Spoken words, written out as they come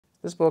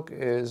This book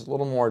is a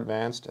little more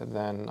advanced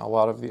than a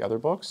lot of the other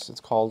books.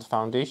 It's called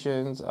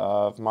Foundations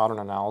of Modern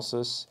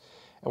Analysis.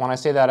 And when I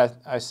say that,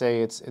 I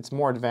say it's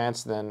more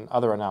advanced than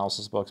other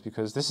analysis books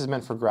because this is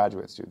meant for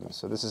graduate students.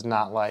 So this is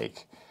not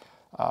like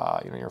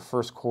your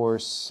first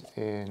course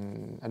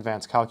in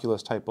advanced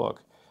calculus type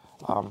book.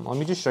 Let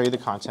me just show you the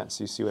content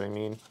so you see what I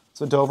mean. It's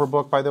a Dover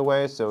book, by the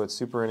way, so it's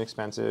super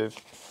inexpensive.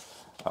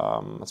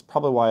 That's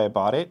probably why I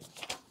bought it.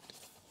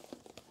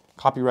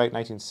 Copyright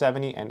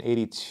 1970 and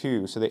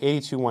 82. So the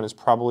 82 one is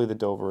probably the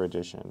Dover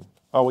edition.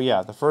 Oh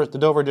yeah, the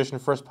Dover edition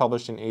first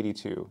published in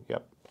 82.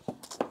 Yep.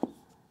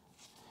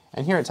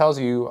 And here it tells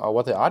you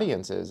what the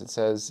audience is. It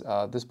says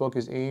this book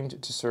is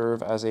aimed to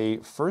serve as a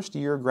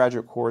first-year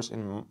graduate course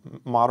in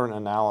modern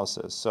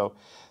analysis. So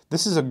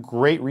this is a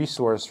great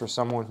resource for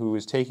someone who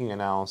is taking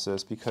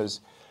analysis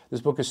because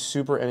this book is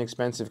super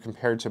inexpensive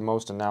compared to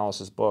most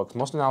analysis books.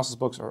 Most analysis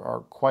books are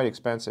quite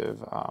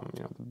expensive.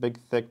 The big,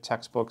 thick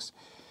textbooks,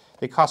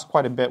 they cost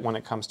quite a bit when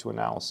it comes to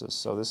analysis.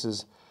 So this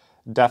is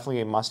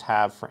definitely a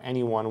must-have for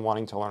anyone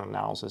wanting to learn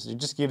analysis. It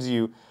just gives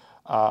you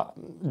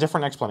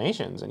different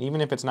explanations, and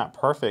even if it's not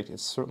perfect,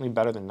 it's certainly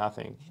better than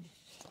nothing.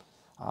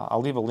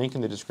 I'll leave a link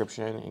in the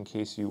description in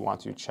case you want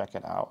to check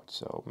it out.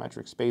 So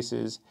metric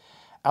spaces,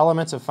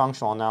 elements of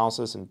functional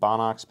analysis and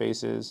Banach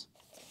spaces,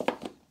 a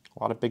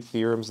lot of big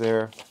theorems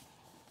there,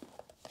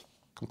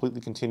 completely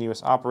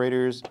continuous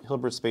operators,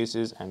 Hilbert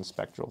spaces, and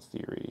spectral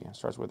theory. It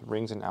starts with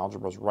rings and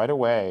algebras right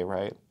away,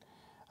 right?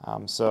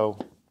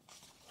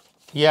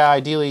 Yeah,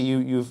 ideally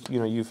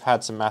you've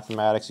had some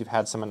mathematics, you've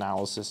had some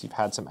analysis, you've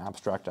had some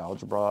abstract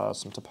algebra,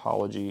 some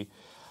topology.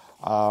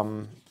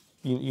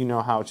 You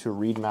know how to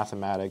read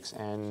mathematics,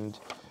 and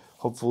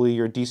hopefully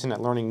you're decent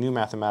at learning new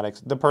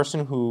mathematics. The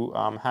person who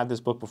had this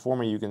book before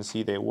me, you can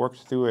see they worked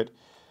through it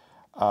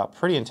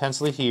pretty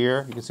intensely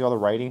here. You can see all the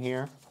writing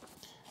here,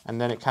 and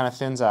then it kind of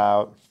thins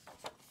out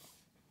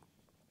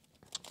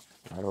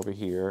right over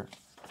here,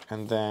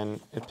 and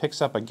then it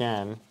picks up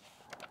again.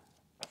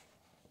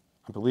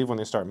 I believe when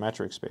they start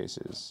metric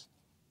spaces.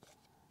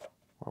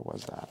 Where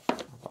was that?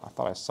 I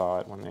thought I saw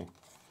it when they...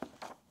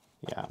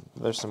 Yeah,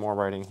 there's some more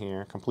writing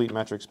here. Complete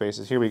metric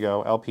spaces. Here we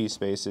go. LP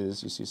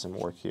spaces. You see some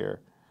work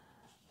here.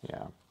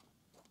 Yeah.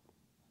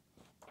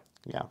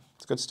 Yeah,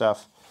 it's good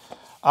stuff.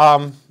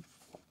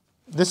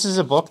 This is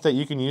a book that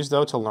you can use,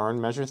 though, to learn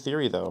measure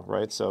theory, though,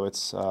 right? So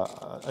it's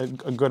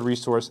a good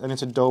resource, and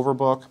it's a Dover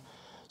book.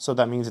 So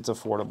that means it's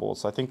affordable.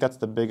 So I think that's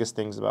the biggest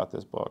things about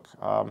this book.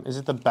 Is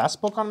it the best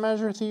book on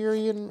measure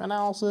theory and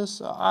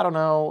analysis? I don't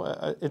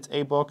know. It's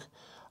a book.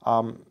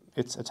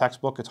 It's a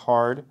textbook. It's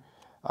hard.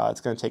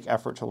 It's going to take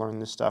effort to learn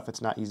this stuff.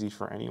 It's not easy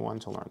for anyone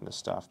to learn this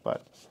stuff.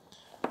 But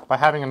by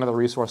having another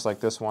resource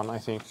like this one, I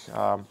think,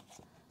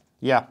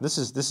 yeah, this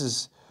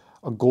is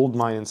a gold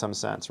mine in some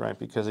sense, right?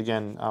 Because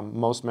again,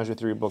 most measure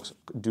theory books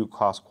do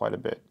cost quite a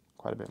bit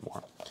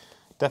more.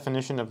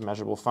 Definition of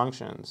measurable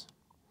functions.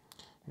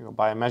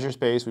 By a measure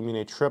space, we mean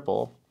a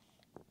triple.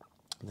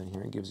 And then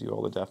here it gives you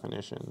all the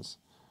definitions.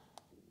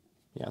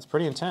 Yeah, it's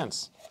pretty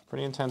intense.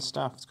 Pretty intense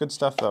stuff. It's good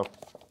stuff, though.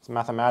 It's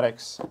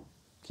mathematics.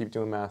 Keep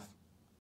doing math.